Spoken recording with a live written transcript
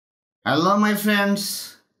Hello my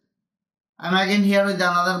friends, I'm again here with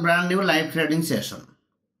another brand new live trading session.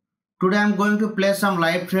 Today I'm going to play some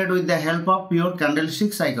live trade with the help of pure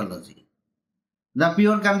candlestick psychology. The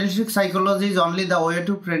pure candlestick psychology is only the way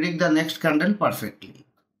to predict the next candle perfectly.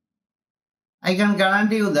 I can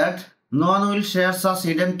guarantee you that no one will share such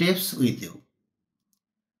hidden tips with you.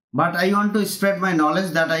 But I want to spread my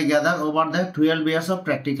knowledge that I gather over the 12 years of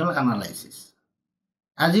practical analysis.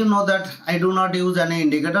 As you know that I do not use any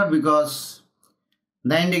indicator because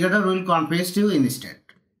the indicator will confuse you instead.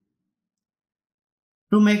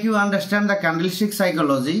 To make you understand the candlestick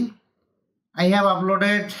psychology, I have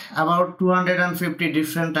uploaded about 250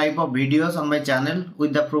 different type of videos on my channel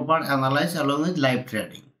with the proper analysis along with live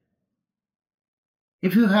trading.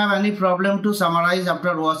 If you have any problem to summarize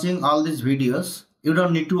after watching all these videos, you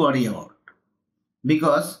don't need to worry about,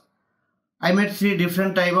 because I made 3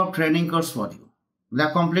 different type of training course for you. The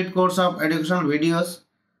complete course of educational videos,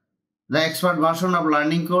 the expert version of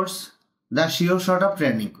learning course, the sure shot of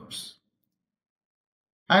training course.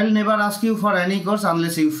 I will never ask you for any course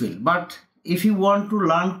unless you feel. But if you want to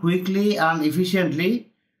learn quickly and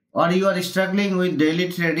efficiently, or you are struggling with daily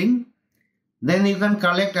trading, then you can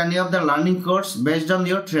collect any of the learning course based on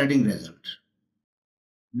your trading result.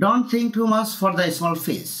 Don't think too much for the small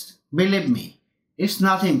fees. Believe me, it's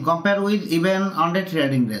nothing compared with even on the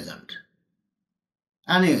trading result.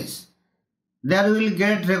 Anyways, there you will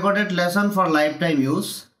get recorded lesson for lifetime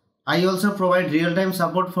use. I also provide real-time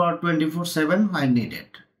support for 24/7 when needed.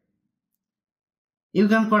 You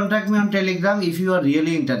can contact me on Telegram if you are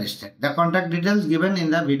really interested. The contact details given in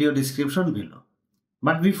the video description below.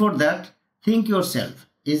 But before that, think yourself,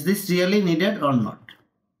 is this really needed or not?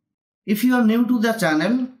 If you are new to the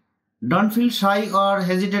channel, don't feel shy or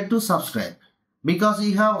hesitate to subscribe, because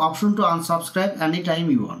you have option to unsubscribe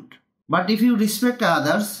anytime you want. But if you respect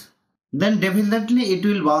others, then definitely it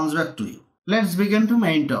will bounce back to you. Let's begin to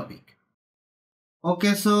main topic.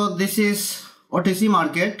 Okay, so this is OTC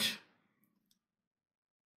market.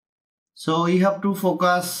 So you have to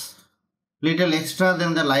focus little extra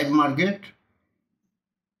than the live market.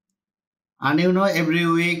 And you know, every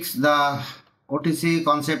week the OTC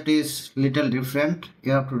concept is little different.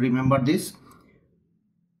 You have to remember this.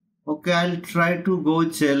 Okay, I'll try to go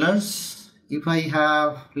with sellers. If I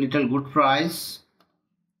have little good price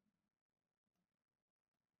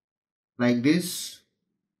like this.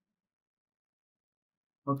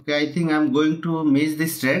 Okay, I think I'm going to miss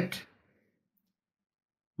this trade.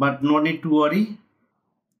 But no need to worry.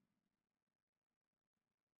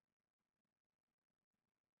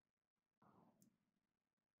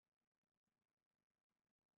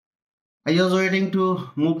 I was waiting to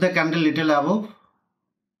move the candle little above.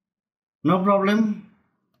 No problem.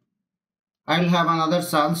 I'll have another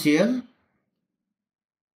chance here.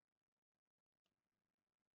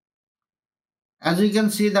 As you can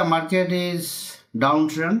see, the market is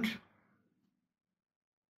downtrend.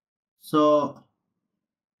 So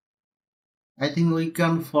I think we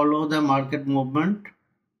can follow the market movement.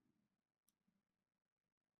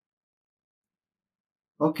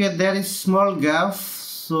 Okay, there is small gap.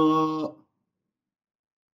 So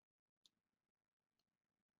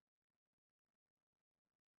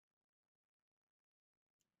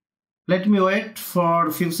let me wait for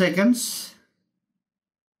a few seconds.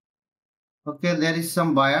 Okay, there is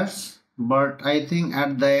some buyers, but I think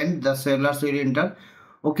at the end the sellers will enter.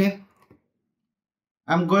 Okay,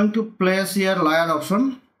 I'm going to place here lower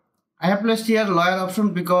option. I have placed here lower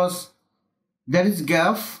option because there is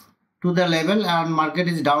gap to the level and market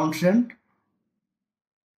is downtrend.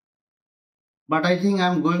 But I think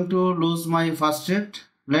I'm going to lose my first trade.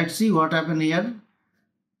 Let's see what happened here.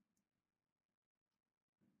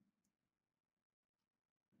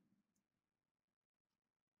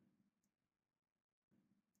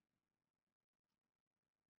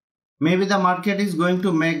 Maybe the market is going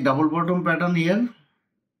to make double bottom pattern here.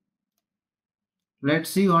 Let's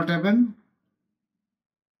see what happened.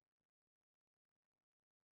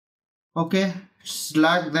 Okay,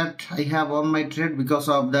 slack that I have on my trade because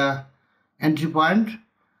of the entry point.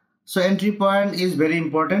 So entry point is very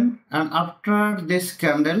important, and after this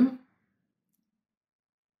candle,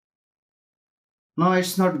 no,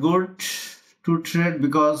 it's not good to trade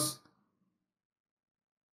because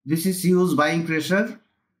this is huge buying pressure.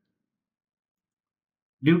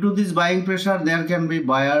 Due to this buying pressure, there can be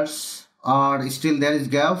buyers, or still there is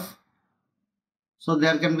gap. So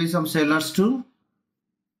there can be some sellers too.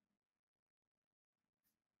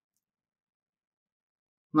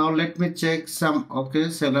 Now let me check some.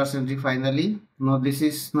 Okay, sellers entry finally. No, this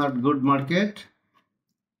is not good market.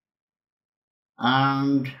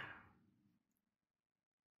 And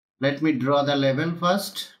let me draw the level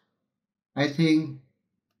first. I think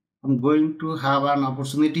I'm going to have an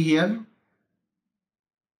opportunity here.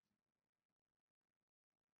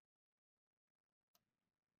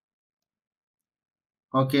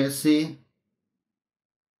 Okay, see,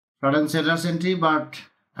 sudden seller's entry, but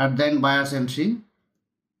at the end buyer's entry.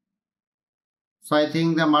 So I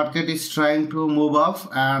think the market is trying to move off,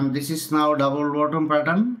 and this is now double bottom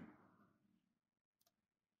pattern.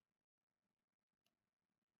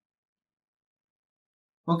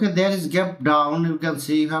 Okay, there is gap down. You can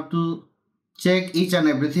see you have to check each and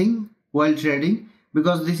everything while trading,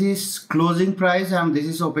 because this is closing price and this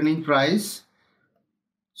is opening price.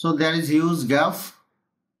 So there is huge gap.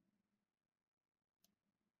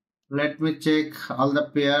 Let me check all the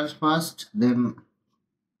pairs first, then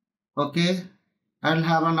okay, I'll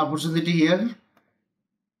have an opportunity here.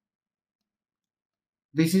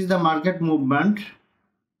 This is the market movement.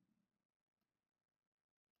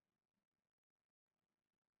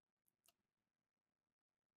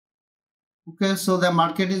 Okay, so the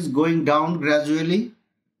market is going down gradually.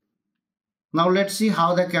 Now let's see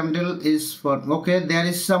how the candle is for. Okay, there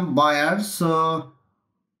is some buyers, so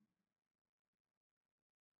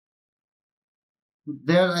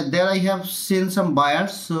there I have seen some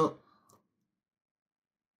buyers. So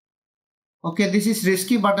okay, this is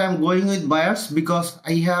risky, but I'm going with buyers because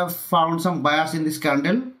I have found some buyers in this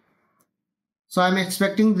candle. So I'm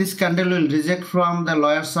expecting this candle will reject from the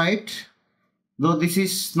lower side, though this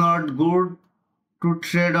is not good to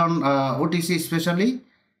trade on OTC especially,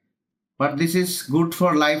 but this is good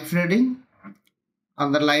for live trading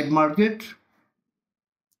on the live market.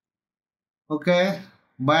 Okay,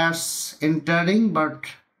 buyers entering, but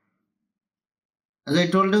as I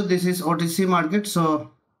told you, this is OTC market,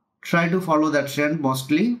 so try to follow that trend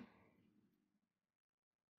mostly.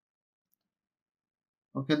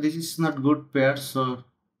 Okay, this is not good pair, so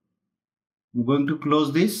I'm going to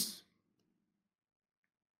close this.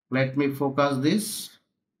 Let me focus this.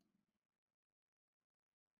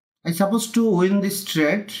 I supposed to win this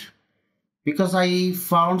trade because I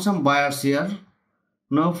found some buyers here.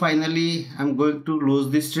 Now finally I'm going to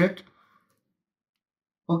lose this trade.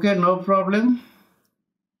 Okay, no problem.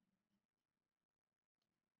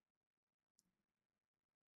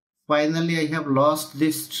 Finally I have lost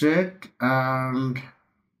this trade, and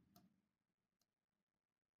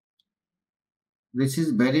this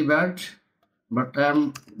is very bad, but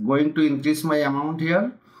I'm going to increase my amount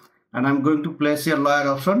here, and I'm going to place here lower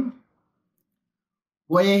option.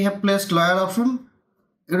 Why I have placed lower option?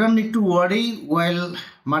 You don't need to worry while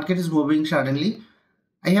market is moving suddenly.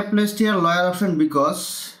 I have placed here lower option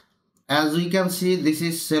because as we can see, this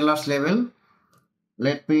is seller's level.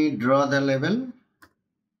 Let me draw the level.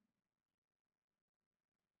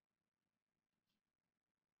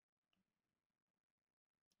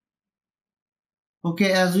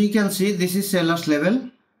 Okay, as we can see, this is seller's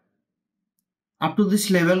level. Up to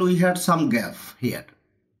this level we had some gap here,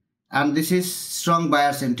 and this is strong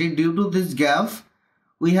buyer's entry. Due to this gap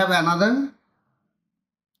we have another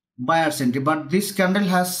buyer's entry, but this candle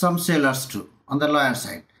has some sellers too on the lower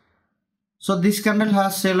side. So this candle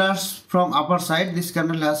has sellers from upper side, this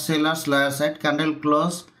candle has sellers lower side. Candle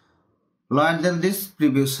close lower than this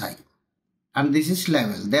previous high, and this is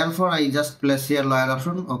level. Therefore I just place here lower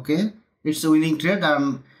option. Okay, it's a winning trade,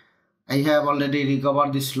 and I have already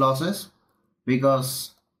recovered these losses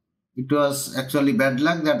because it was actually bad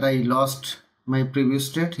luck that I lost my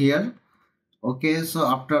previous trade here. Okay, so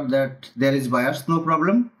after that there is buyers, no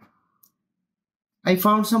problem. I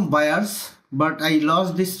found some buyers, but I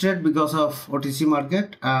lost this trade because of OTC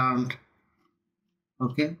market. And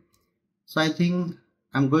okay, so I think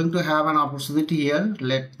I'm going to have an opportunity here.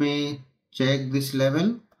 Let me check this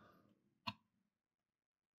level.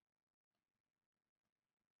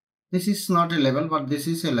 This is not a level, but this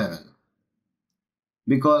is a level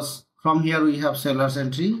because from here we have seller's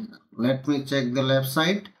entry. Let me check the left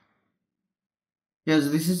side. Yes,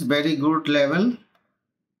 this is very good level.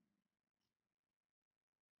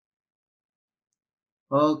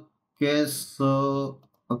 Okay, so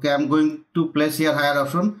okay, I'm going to place here higher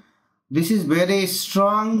option. This is very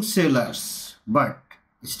strong sellers, but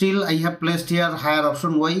still I have placed here higher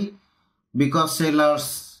option. Why? Because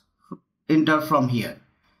sellers enter from here.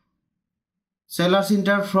 Sellers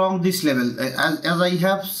enter from this level. As I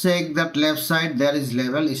have said that left side there is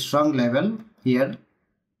level, strong level here.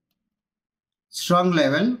 Strong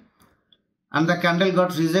level, and the candle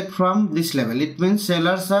got reject from this level. It means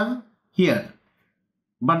sellers are here,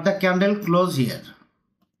 but the candle close here.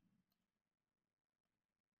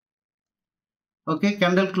 Okay,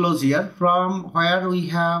 candle close here from where we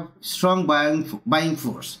have strong buying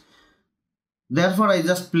force. Therefore I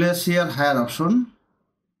just place here higher option.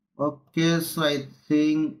 Okay, so I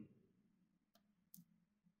think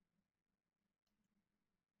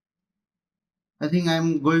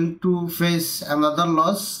I'm going to face another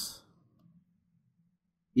loss.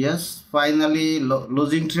 Yes, finally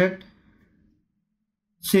losing trade.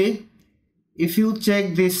 See, if you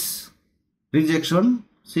check this rejection,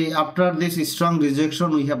 see after this strong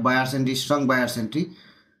rejection we have buyers entry, strong buyers entry,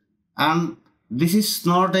 and this is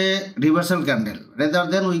not a reversal candle. Rather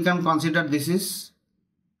than we can consider this is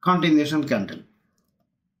continuation candle.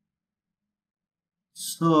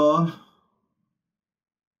 So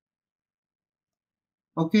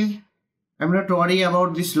okay, I'm not worried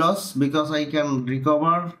about this loss because I can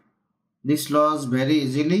recover this loss very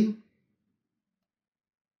easily.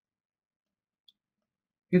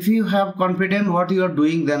 If you have confidence what you are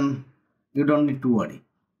doing, then you don't need to worry.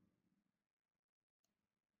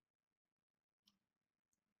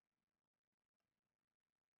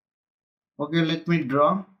 Okay, let me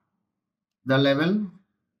draw the level.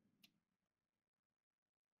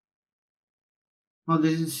 Now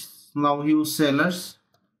this is now huge sellers.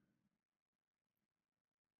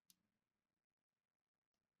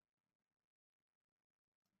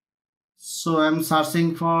 So I'm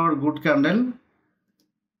searching for good candle.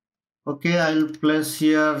 Okay, I'll place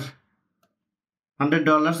here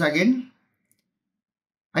 $100 again.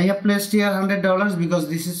 I have placed here $100 because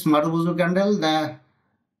this is Marubozu candle. The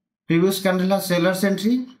previous candle has seller's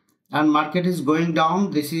entry and market is going down.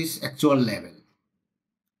 This is actual level.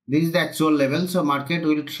 This is the actual level, so market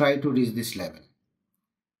will try to reach this level.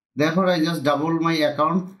 Therefore, I just double my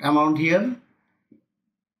account amount here,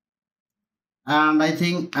 and I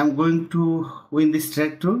think I'm going to win this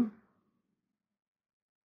trade too.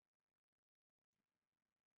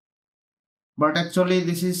 But actually,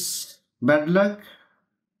 this is bad luck.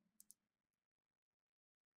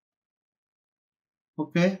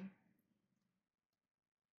 Okay.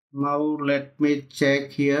 Now let me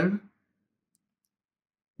check here.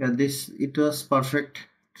 Yeah, this it was perfect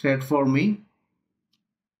trade for me.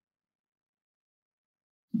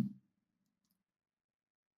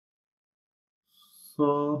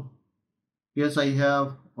 So yes, I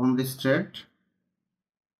have on this trade.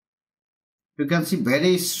 You can see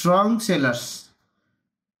very strong sellers.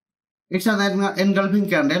 It's an engulfing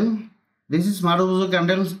candle. This is Marubozu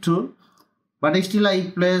candle too, but still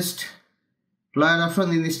I placed lower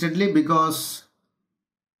option instantly because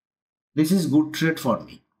this is good trade for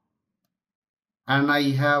me, and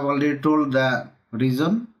I have already told the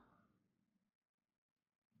reason.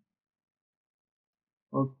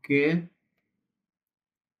 Okay.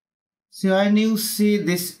 So when you see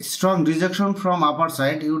this strong rejection from upper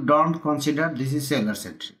side, you don't consider this is seller's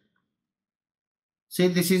entry. See,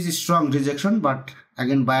 this is strong rejection, but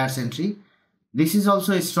again buyer's entry. This is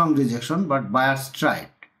also a strong rejection, but buyers tried.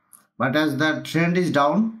 But as the trend is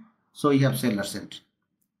down, so you have seller's entry.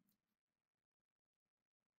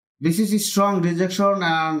 This is a strong rejection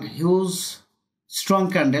and huge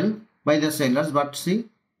strong candle by the sellers, but see,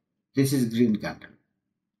 this is green candle.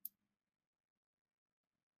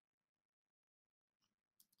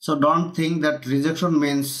 So don't think that rejection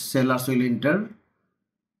means sellers will enter.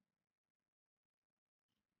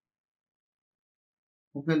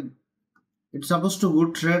 Okay, it's supposed to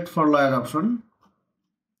good trade for lower option,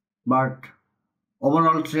 but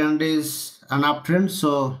overall trend is an uptrend,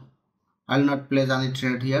 so I'll not place any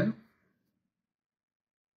trade here.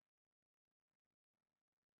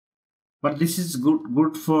 But this is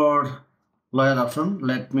good for lower option.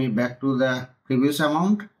 Let me back to the previous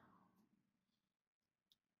amount.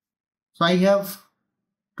 So I have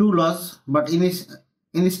two loss, but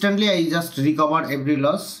instantly I just recovered every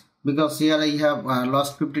loss because here I have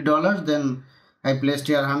lost $50. Then I placed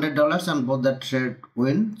here $100 and both the trade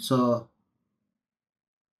win. So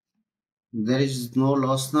there is no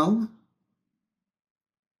loss now.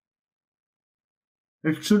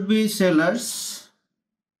 It should be sellers,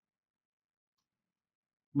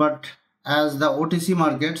 but as the OTC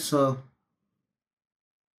market, so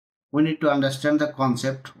we need to understand the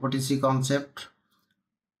concept, OTC concept.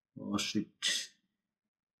 Oh shit.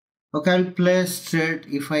 Okay, I'll place trade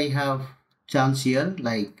if I have chance here,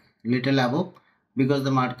 like little above, because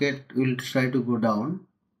the market will try to go down.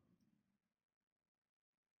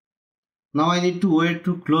 Now I need to wait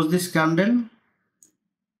to close this candle.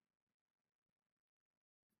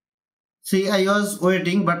 See, I was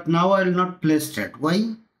waiting, but now I will not place trade.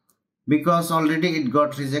 Why? Because already it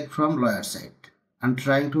got reject from lower side and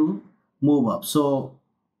trying to move up. So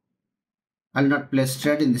I'll not place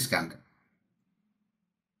trade in this candle.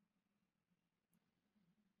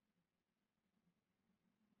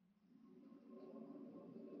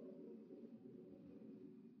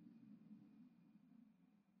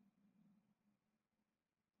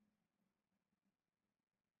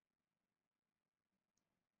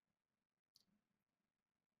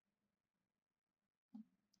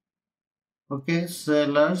 Okay,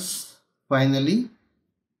 sellers finally.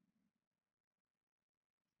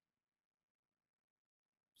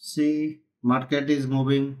 See, market is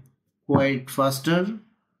moving quite faster.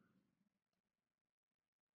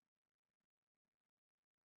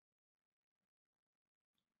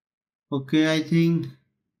 Okay, I think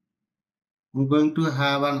I'm going to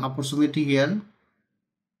have an opportunity here.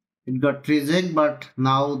 It got reject, but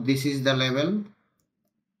now this is the level.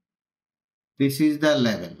 This is the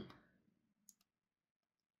level.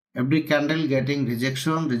 Every candle getting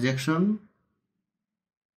rejection.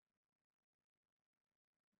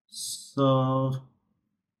 So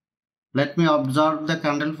let me observe the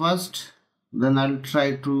candle first. Then I'll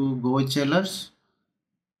try to go with sellers.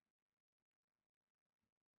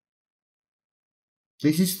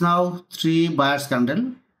 This is now 3 buyers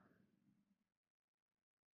candle.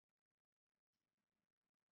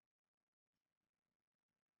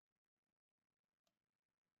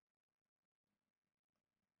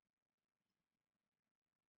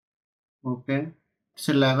 Okay, it's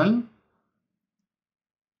a level.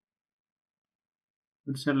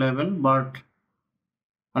 It's a level, but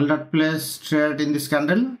I'll not place trade in this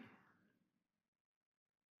candle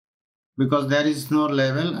because there is no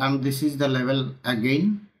level and this is the level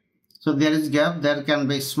again. So there is gap. There can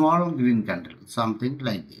be small green candle, something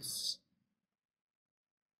like this,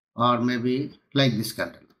 or maybe like this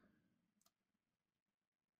candle.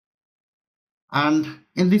 And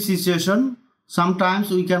in this situation, sometimes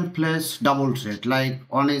we can place double trade, like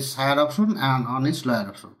one is higher option and one is lower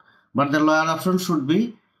option, but the lower option should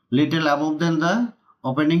be little above than the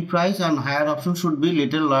opening price and higher option should be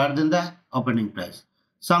little lower than the opening price.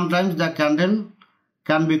 Sometimes the candle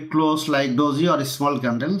can be closed like doji or a small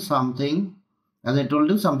candle, something as I told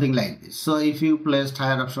you, something like this. So if you placed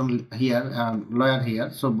higher option here and lower here,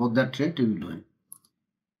 so both the trade you will do it.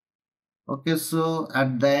 Okay, so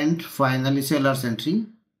at the end finally seller's entry.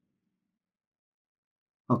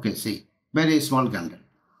 Okay, see, very small candle.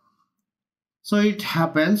 So it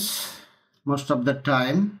happens most of the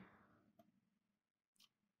time,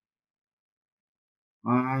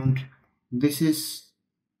 and this is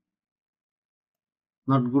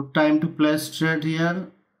not good time to place trade here.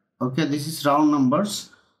 Okay, this is round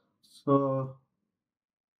numbers, so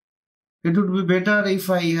it would be better if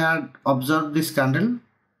I had observed this candle.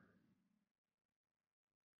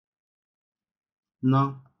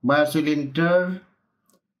 No, buyers will enter.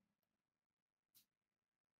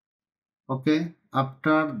 Okay,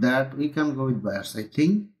 after that we can go with buyers, I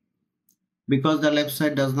think, because the left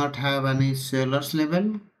side does not have any sellers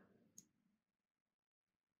level.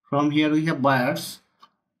 From here we have buyers.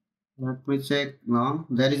 Let me check. No,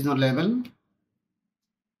 there is no level.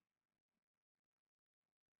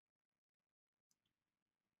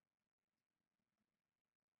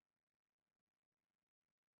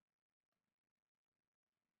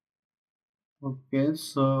 Okay,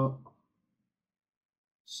 so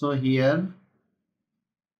here,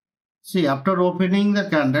 see, after opening the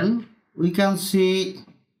candle, we can see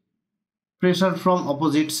pressure from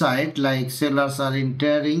opposite side, like sellers are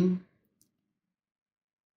entering,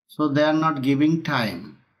 so they are not giving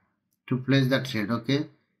time to place the trade. Okay,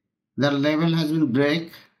 the level has been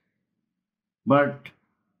break, but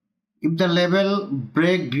if the level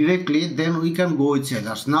break directly, then we can go with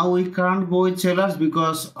sellers. Now we can't go with sellers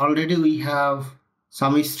because already we have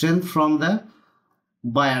some strength from the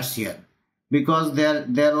buyers here, because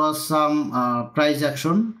there was some price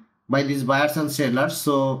action by these buyers and sellers,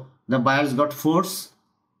 so the buyers got force.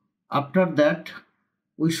 After that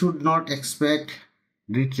we should not expect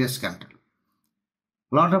retrace candle.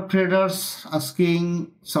 Lot of traders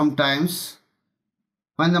asking sometimes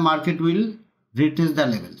when the market will retrace the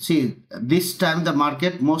level. See, this time the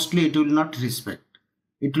market mostly it will not respect,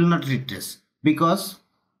 it will not retrace, because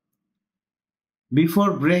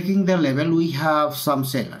before breaking the level we have some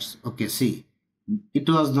sellers. Okay, see, it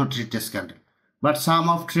was not retest candle, but some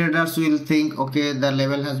of traders will think, okay, the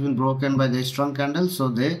level has been broken by the strong candle, so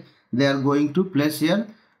they are going to place here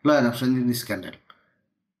lower option in this candle.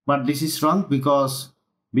 But this is wrong, because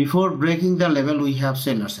before breaking the level we have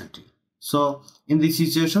sellers entry. So in this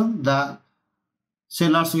situation the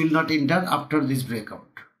sellers will not enter after this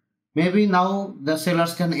breakout. Maybe now the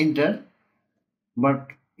sellers can enter, but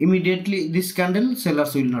immediately this candle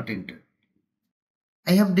sellers will not enter.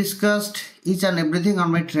 I have discussed each and everything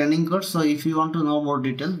on my training course, so if you want to know more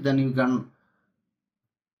details, then you can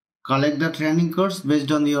collect the training course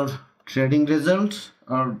based on your trading results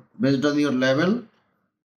or based on your level.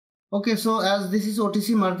 Okay, so as this is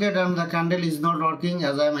OTC market and the candle is not working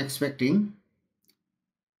as I am expecting,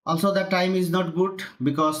 also the time is not good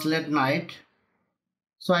because late night,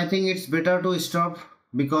 so I think it's better to stop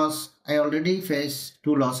because I already faced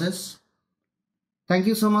 2 losses. Thank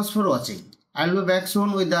you so much for watching. I'll be back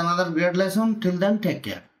soon with another great lesson. Till then, take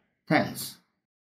care. Thanks.